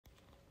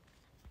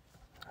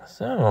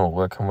So,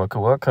 welcome.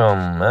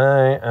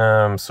 I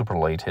am super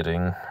late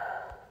hitting.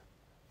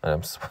 I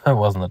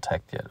wasn't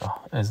attacked yet.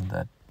 Oh, isn't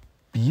that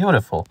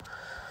beautiful?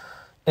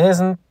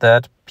 Isn't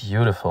that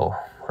beautiful?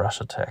 Rush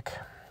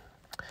attack.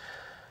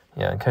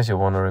 Yeah, in case you're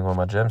wondering where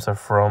my gems are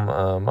from,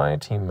 my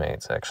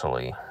teammates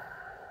actually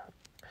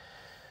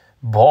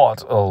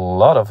bought a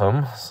lot of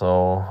them,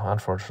 so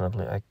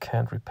unfortunately I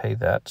can't repay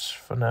that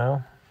for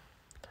now.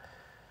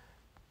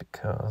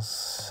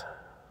 Because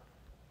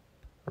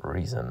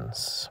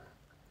reasons.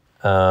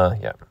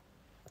 Yeah,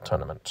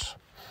 tournament.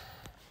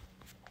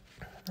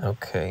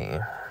 Okay.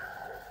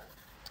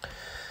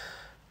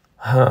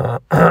 Okay,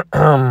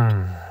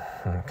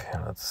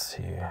 let's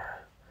see.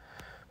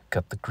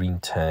 Got the green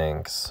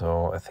tank,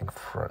 so I think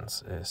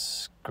Franz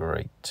is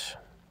great.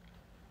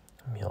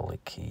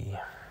 Mieliki.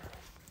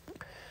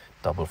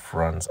 Double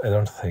Franz. I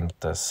don't think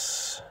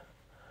this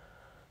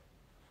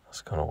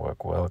is gonna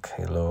work well.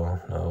 Kalo,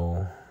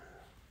 no.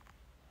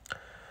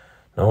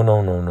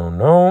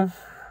 No.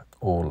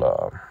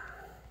 Ola.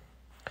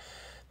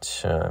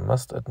 I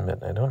must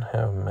admit, I don't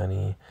have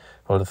many.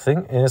 Well, the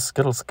thing is,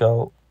 Skittle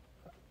Skull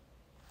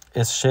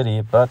is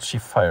shitty, but she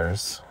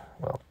fires.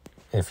 Well,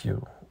 if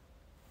you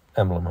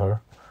emblem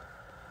her,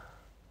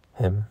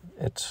 him,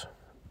 it,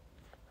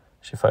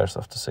 she fires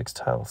after 6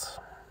 tiles,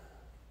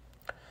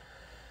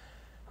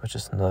 which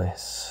is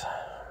nice.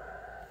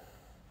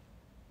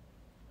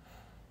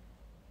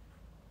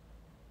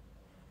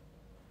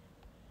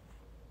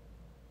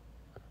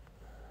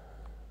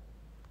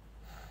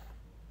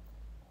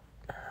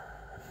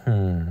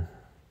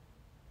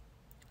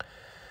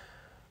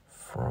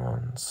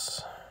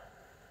 France.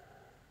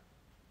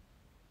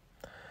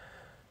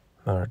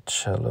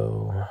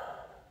 Marcello.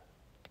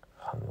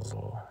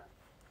 Hansel.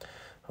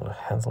 Well,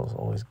 Hansel is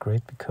always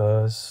great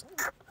because,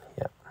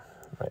 yeah,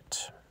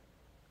 right.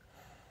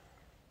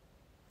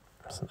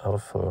 It's an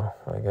autofill,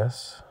 I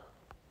guess.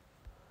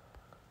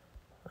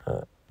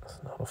 It's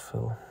an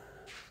autofill.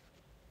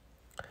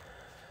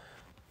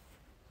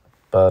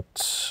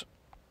 But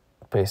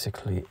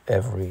basically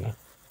every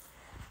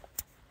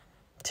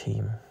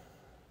team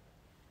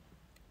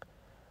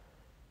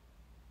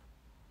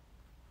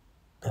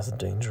is a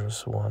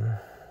dangerous one.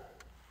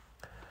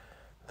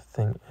 The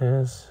thing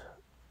is,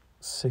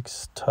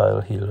 6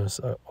 tile healers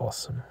are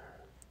awesome.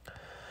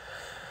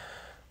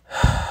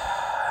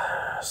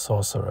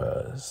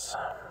 Sorcerers.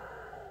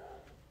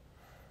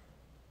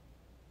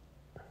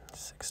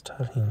 6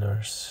 tile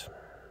healers.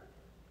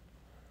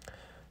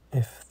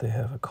 If they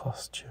have a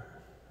costume.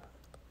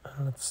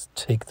 Let's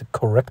take the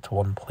correct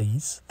one,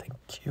 please.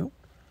 Thank you.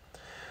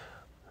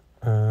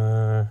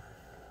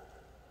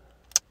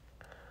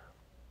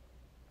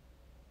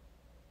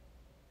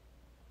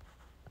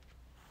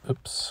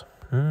 Oops.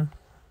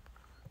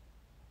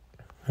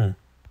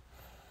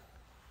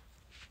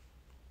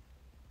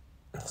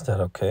 Is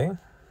that okay?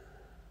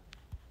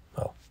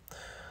 Well,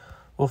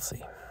 we'll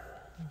see.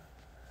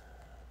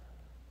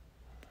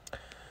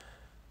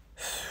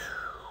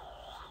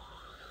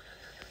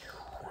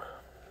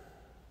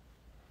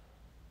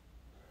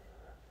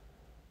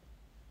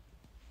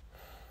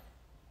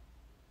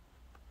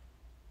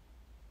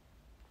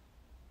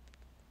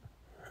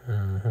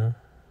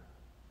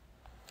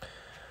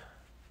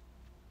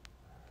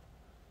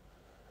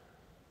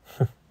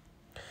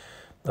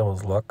 That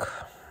was luck.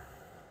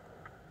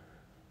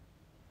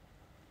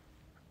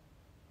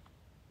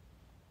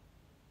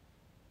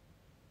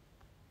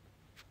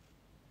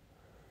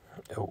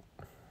 Oh.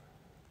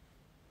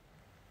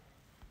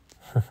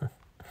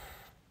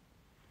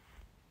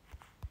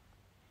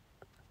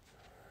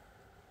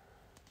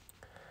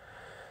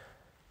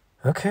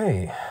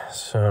 Okay,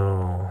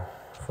 so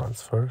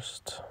Franz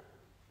first.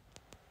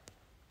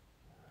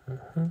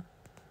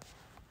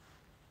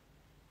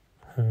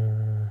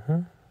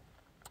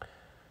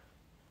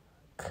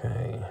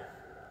 Okay.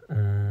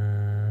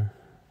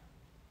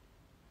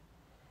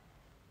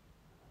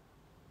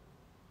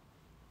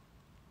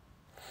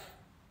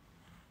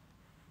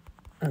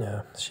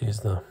 Yeah, she's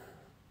the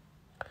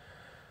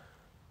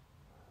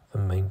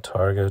main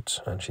target,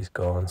 and she's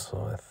gone,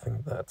 so I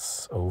think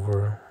that's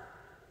over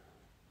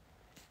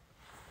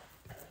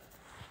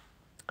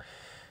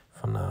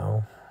for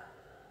now.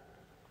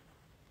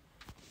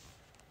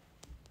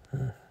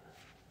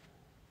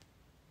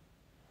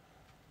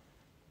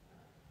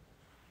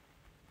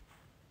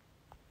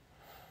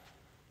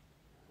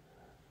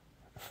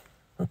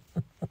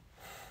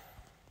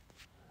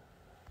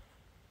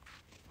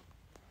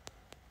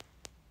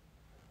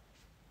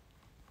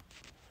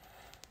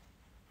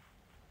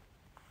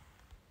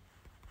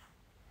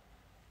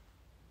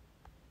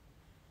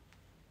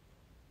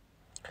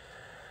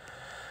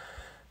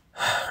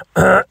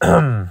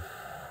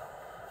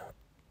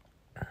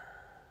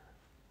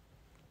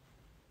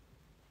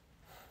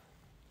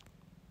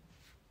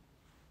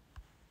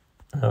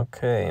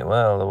 Okay,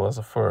 well, there was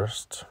a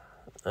first,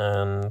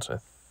 and I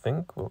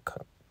think we'll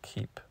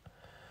keep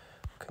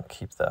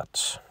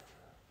that.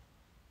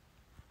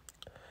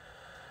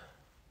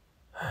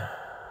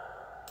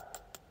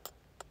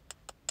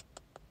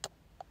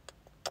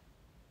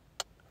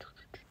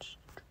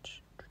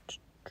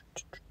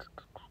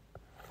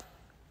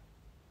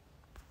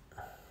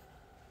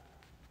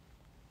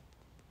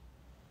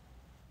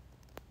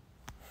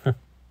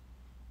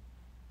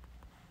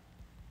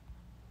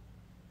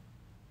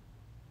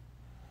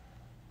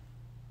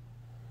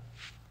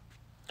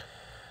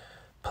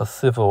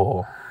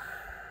 Passivo.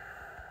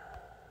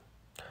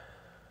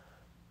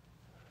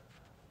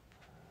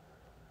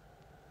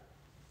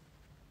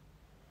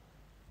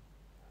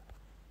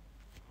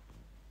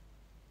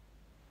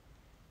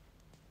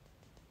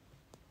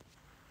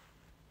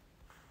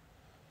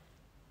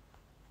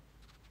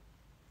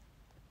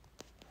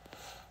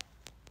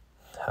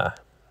 Ha.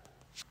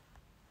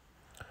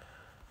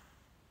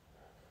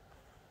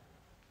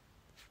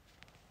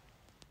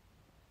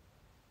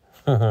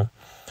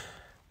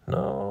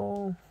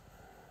 No.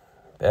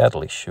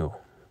 Badly shoe.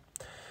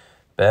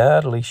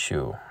 Badly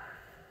shoe.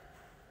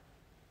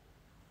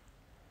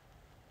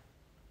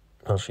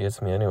 Well, she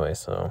hits me anyway,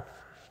 so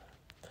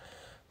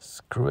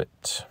screw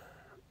it.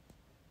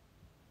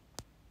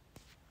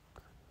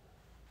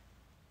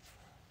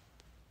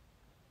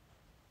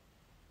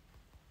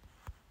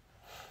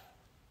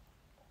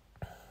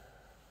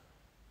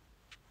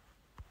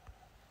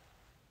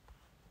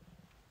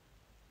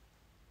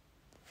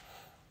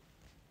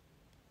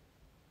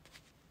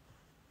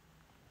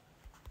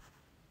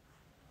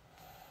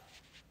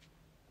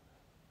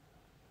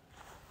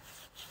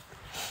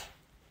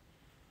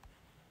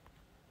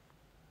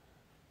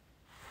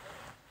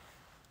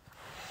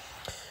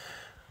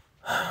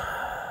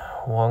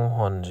 Wang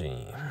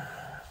Huanji.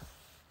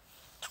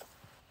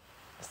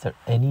 Is there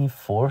any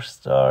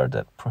 4-star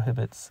that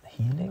prohibits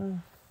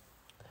healing?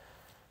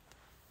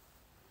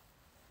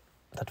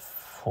 That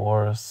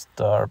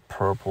 4-star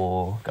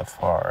purple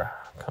Gafar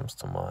comes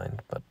to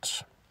mind,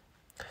 but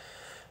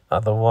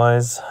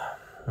otherwise,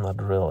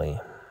 not really.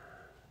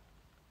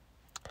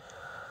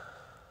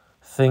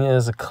 Thing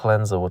is, a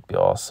cleanser would be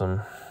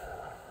awesome.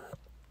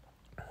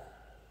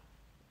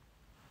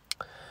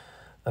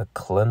 A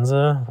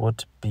cleanser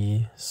would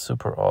be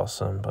super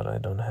awesome, but I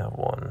don't have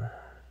one.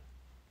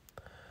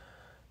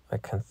 I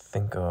can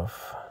think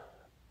of.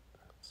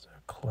 Is there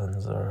a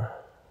cleanser?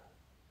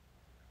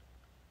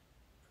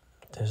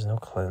 There's no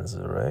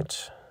cleanser,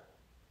 right?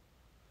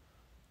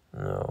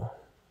 No.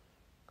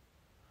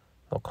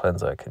 No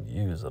cleanser I can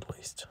use, at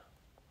least.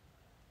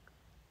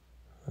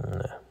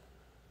 Nah.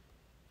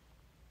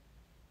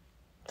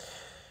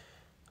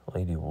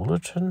 Lady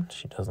Woolerton?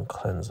 She doesn't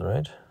cleanse,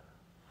 right?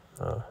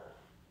 No.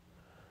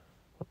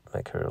 Would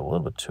make her a little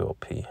bit too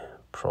OP,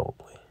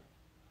 probably.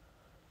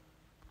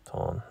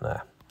 Dawn, nah.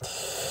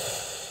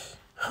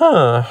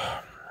 Huh.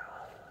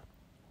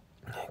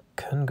 I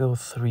can go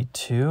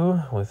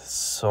 3-2 with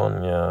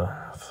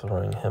Sonya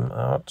throwing him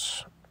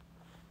out.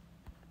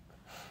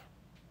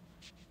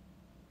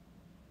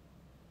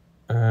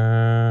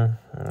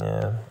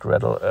 Yeah,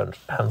 Gretel and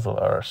Hansel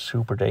are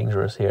super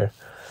dangerous here.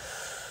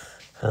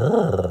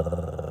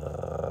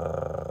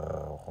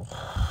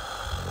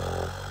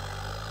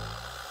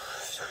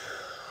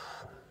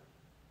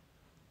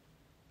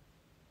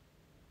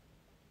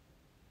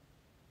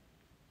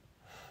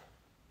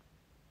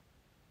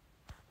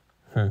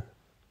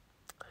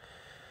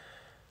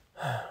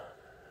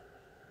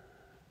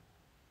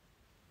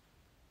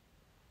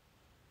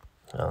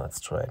 Now let's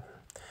try.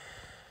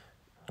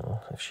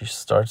 Well, if she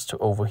starts to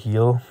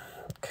overheal,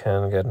 it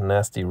can get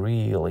nasty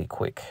really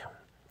quick.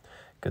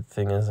 Good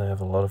thing is I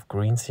have a lot of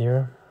greens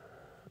here.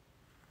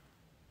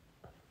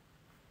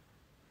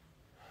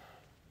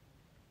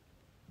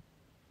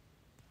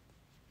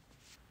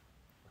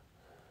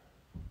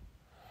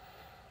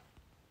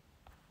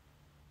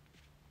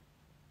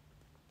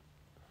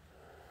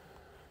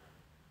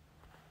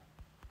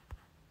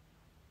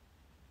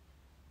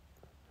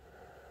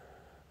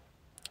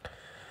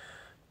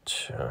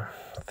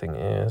 Thing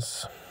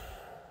is,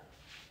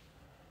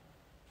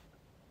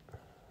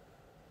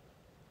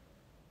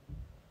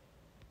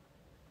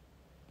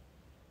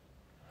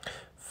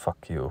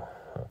 fuck you.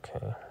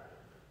 Okay.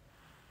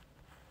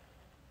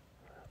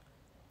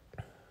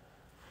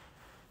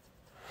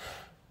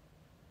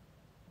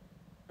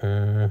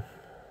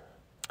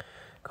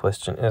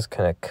 Question is,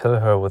 can I kill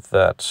her with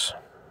that?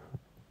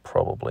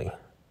 Probably.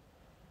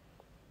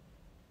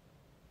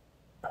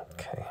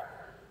 Okay.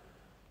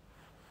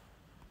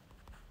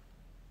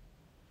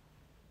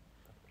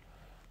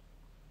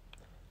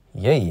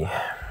 Yay.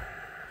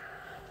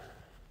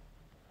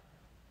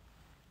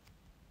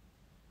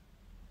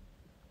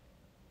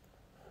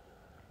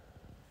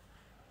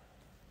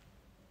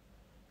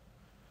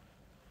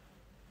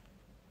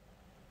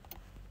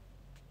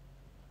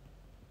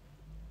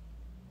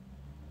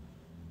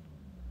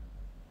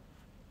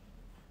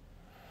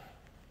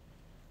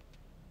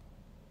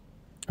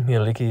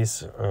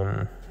 Mialiki's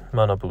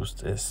mana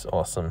boost is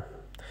awesome.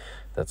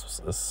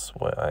 That's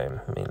why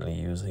I'm mainly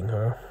using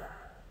her.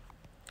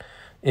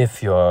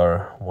 If you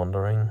are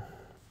wondering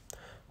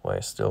why I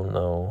still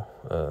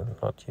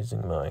not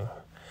using my...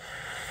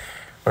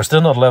 Or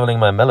still not leveling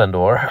my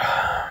Melendor,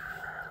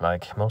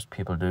 like most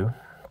people do.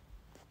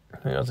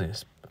 Because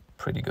he's a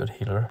pretty good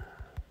healer.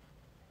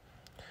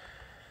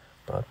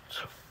 But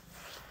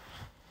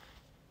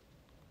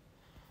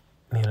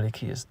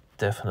Mialiki is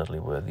definitely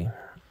worthy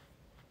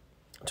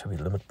to be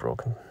limit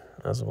broken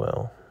as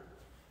well.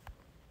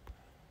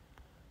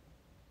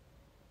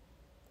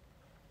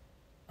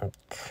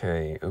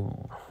 Okay,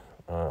 ooh,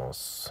 I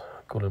was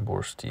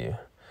Gullenborsti.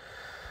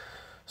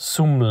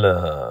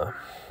 Sumle.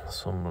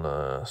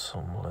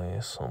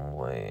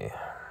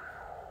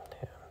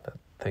 Yeah, that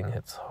thing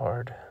hits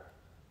hard.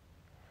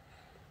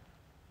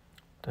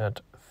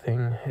 That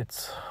thing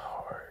hits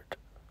hard.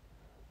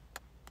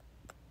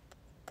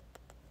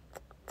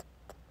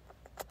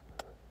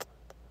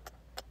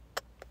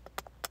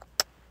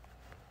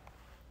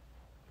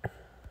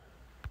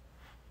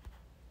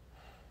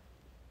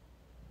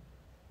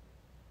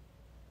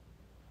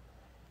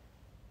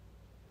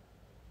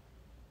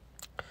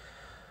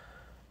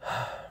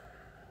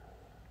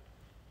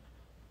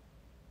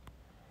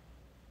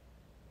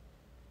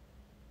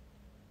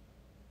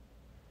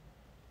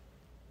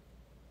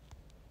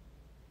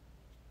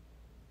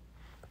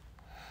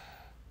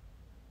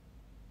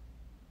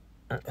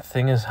 The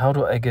thing is, how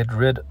do I get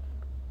rid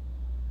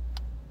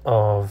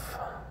of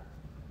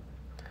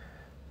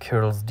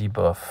Kirill's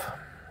debuff?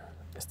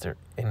 Is there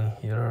any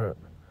healer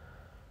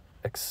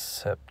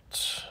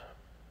except...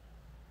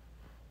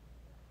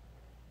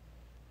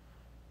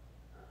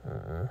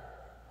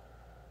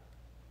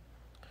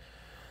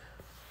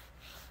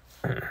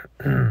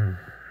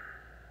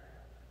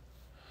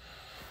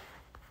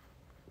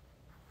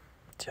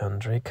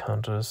 DeAndre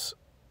counters.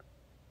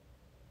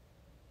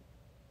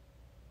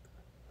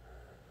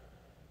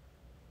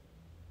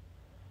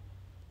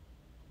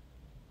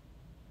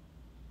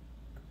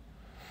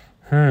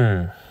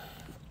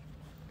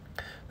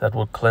 That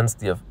would cleanse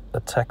the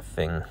attack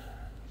thing.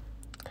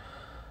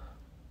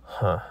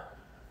 Huh.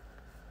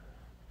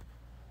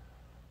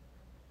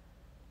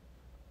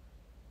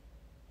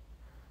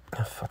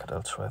 Fuck it,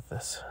 I'll try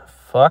this.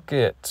 Fuck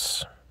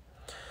it.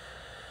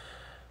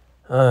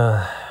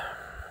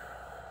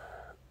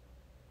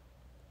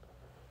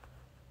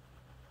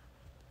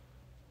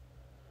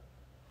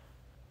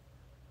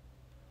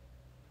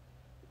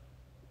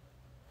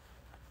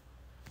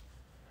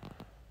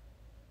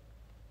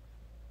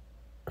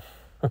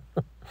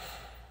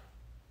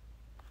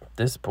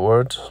 This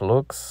board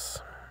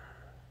looks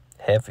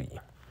heavy.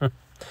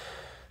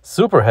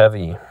 Super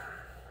heavy.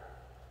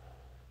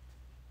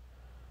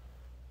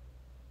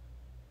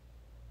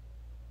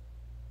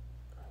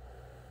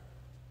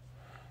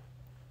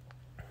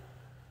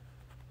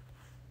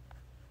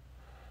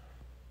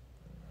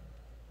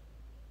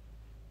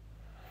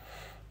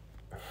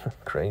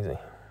 Crazy.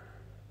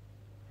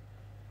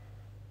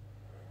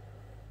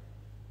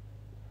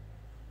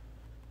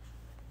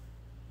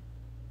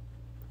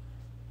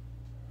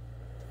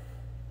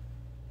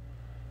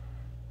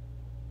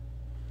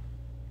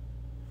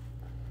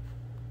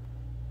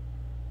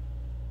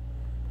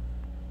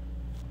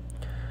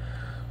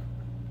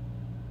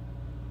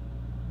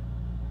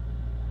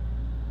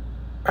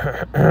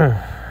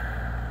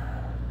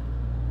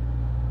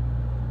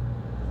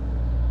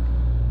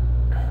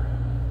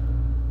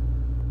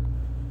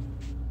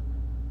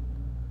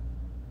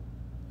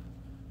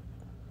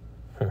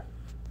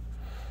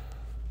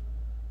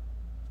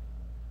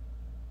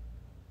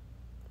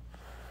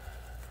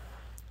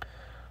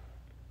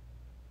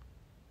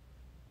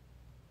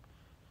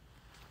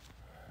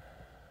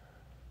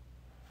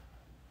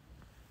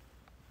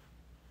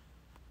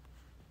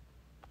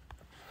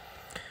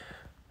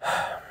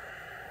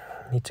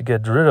 Need to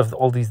get rid of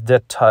all these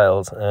dead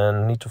tiles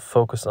and need to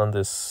focus on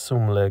this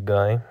Sumle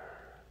guy.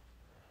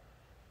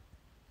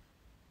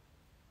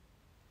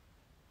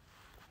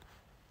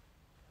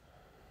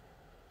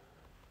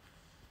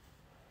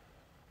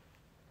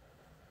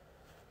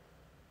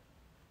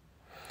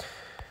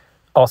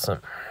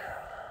 Awesome.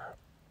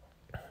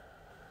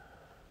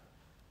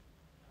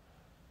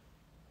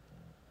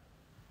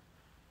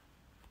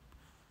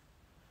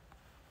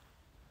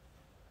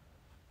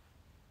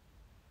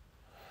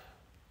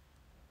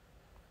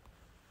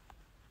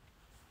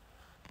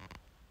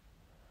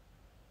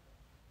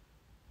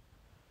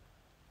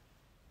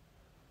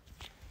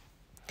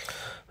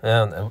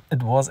 And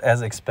it was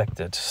as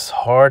expected.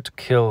 Hard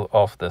kill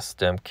off this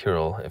damn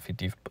Kirill if he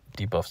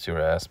debuffs your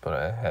ass, but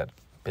I had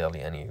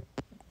barely any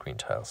green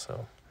tiles,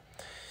 so...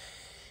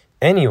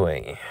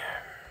 Anyway.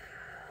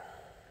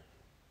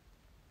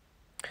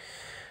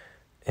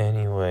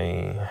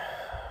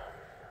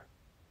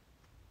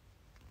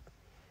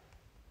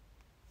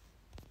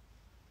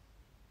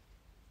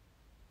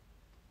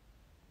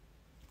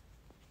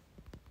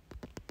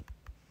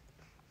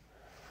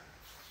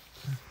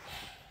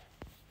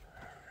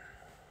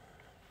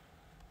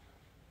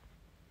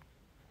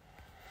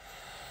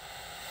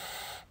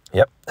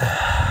 Yep.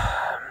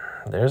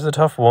 There's the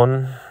tough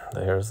one.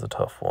 There's the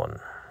tough one.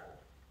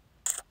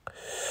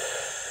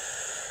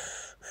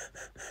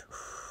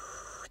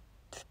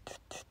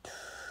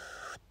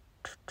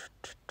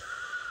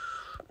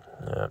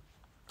 Yeah.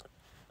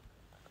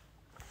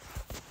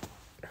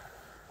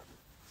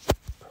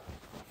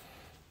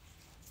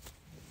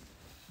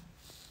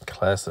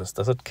 Classes.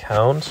 Does it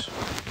count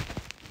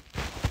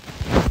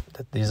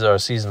that these are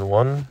season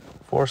 1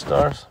 4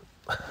 stars?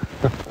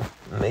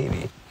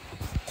 Maybe.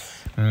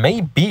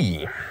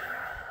 Maybe.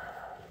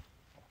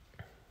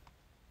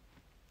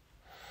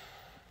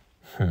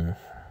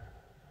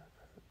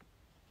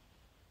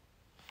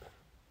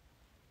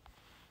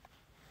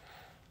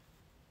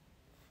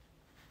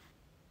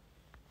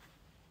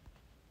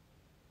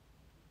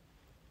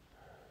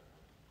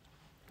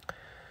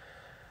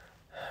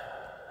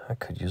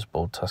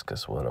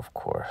 Tusk's Wood, of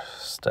course.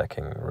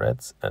 Stacking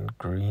reds and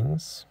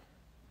greens.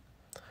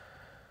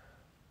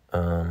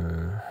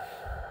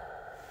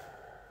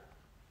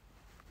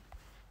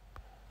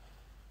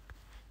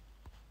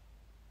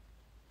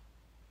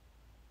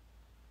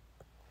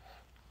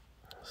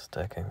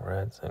 Stacking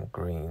reds and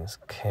greens.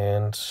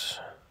 Can't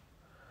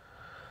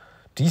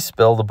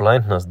dispel the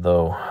blindness,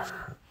 though.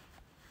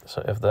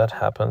 So if that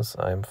happens,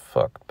 I'm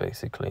fucked,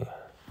 basically.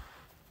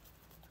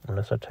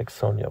 Unless I take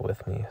Sonia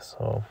with me,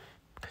 so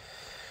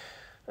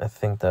I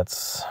think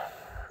that's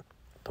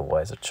the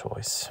wiser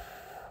choice.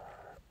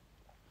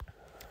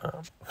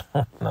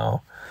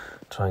 Now,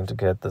 trying to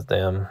get this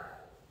damn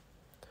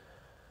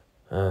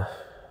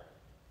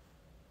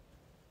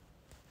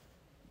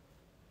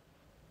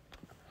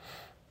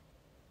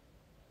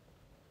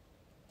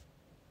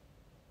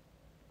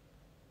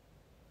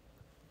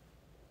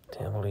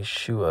Emily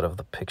Shoe out of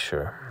the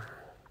picture.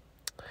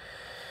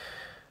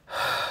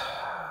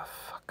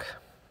 Fuck.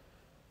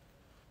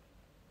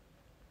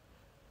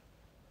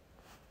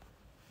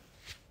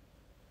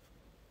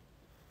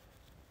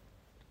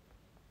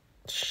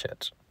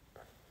 Shit.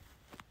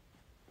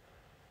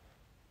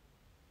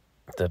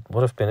 That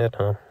would have been it,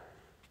 huh?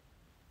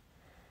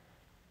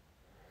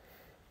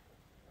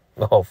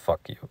 Oh,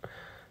 fuck you.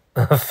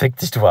 Fick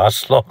dich, du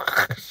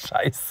Arschloch.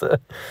 Scheiße.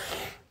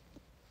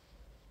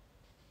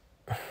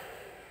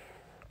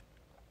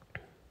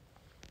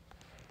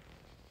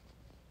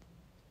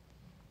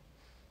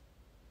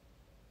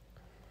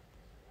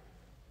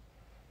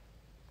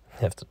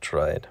 Have to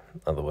try it,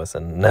 otherwise I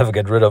never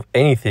get rid of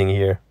anything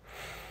here.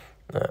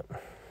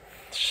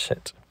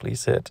 Shit,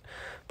 please hit.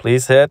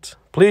 Please hit.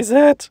 Please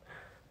hit.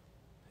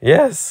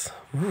 Yes.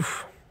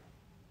 Oof.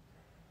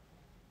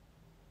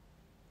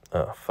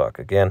 Oh, fuck,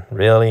 again.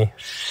 Really?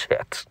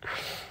 Shit.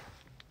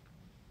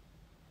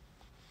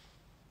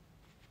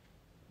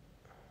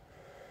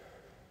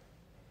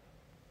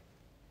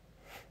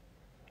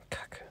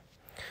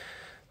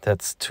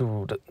 That's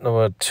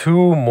way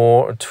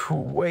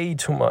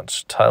too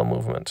much tile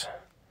movement.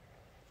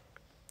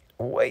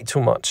 Way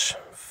too much.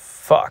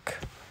 Fuck.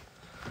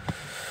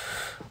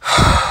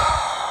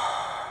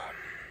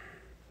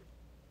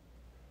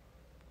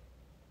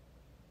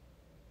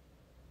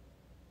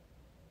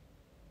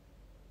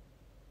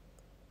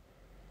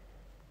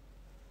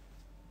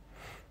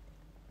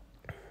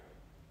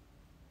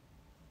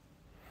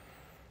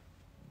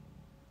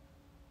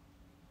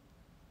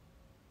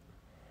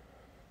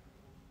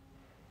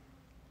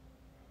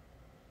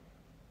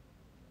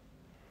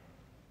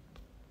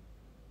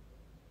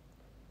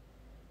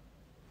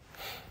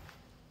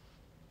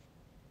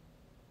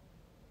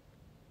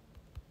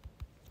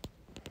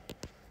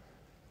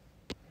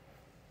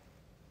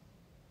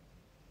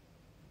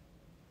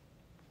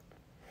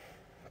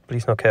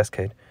 Please no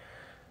cascade.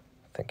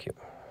 Thank you.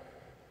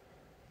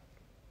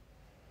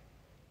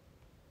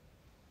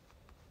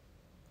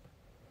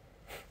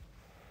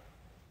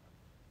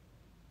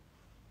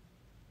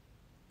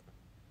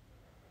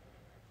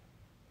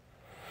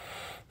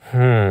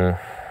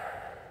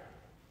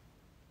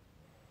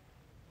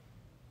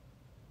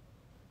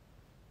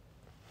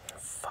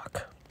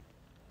 Fuck.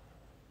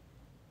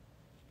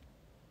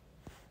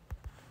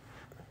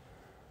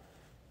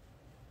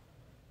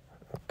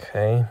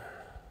 Okay.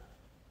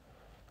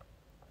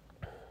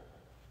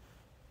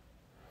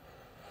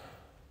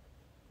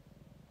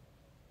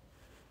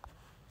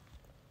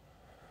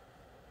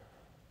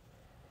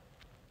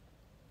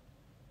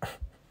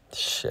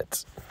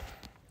 Shit.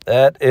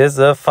 That is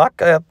a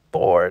fuck up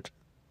board.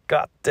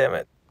 God damn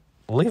it.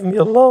 Leave me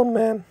alone,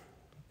 man.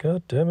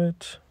 God damn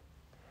it.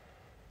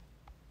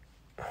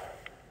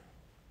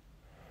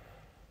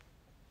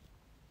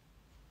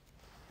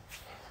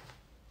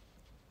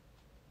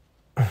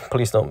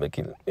 Please no,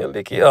 Mickey.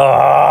 Mickey.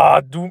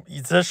 Ah, du,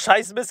 diese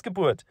scheiß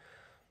Missgeburt.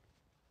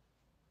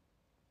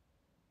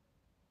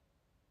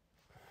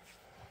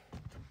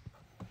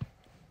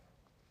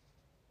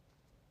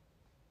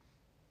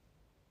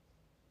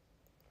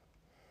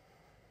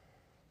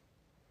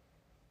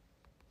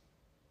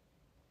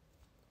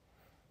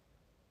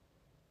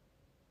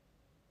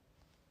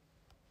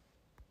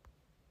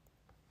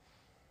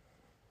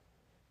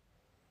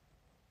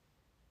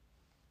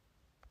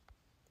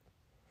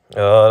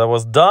 That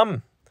was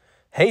dumb.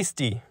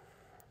 Hasty.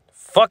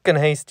 Fucking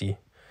hasty.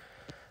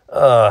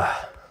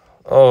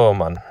 Oh,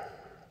 man.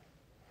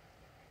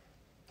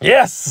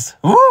 Yes!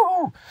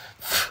 Woo!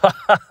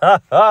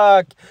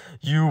 Fuck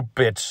you,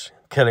 bitch.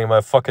 Killing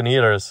my fucking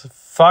healers.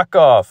 Fuck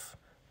off.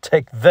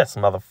 Take this,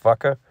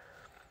 motherfucker.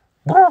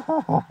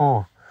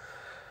 Woo!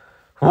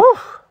 Woo!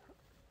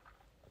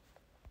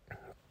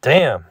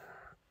 Damn.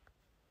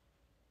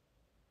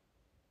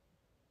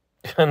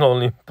 And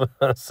only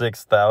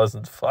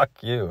 6,000.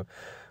 Fuck you.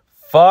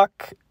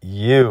 Fuck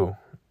you.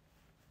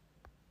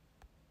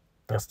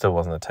 I still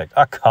wasn't attacked.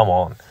 Ah, come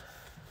on.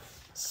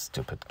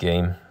 Stupid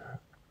game.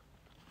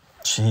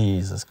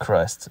 Jesus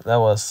Christ. That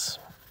was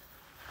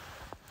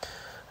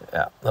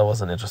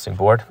an interesting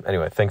board.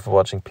 Anyway, thanks for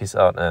watching. Peace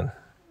out. And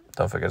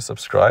don't forget to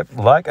subscribe,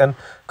 like, and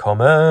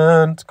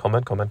comment.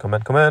 Comment.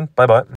 Bye-bye.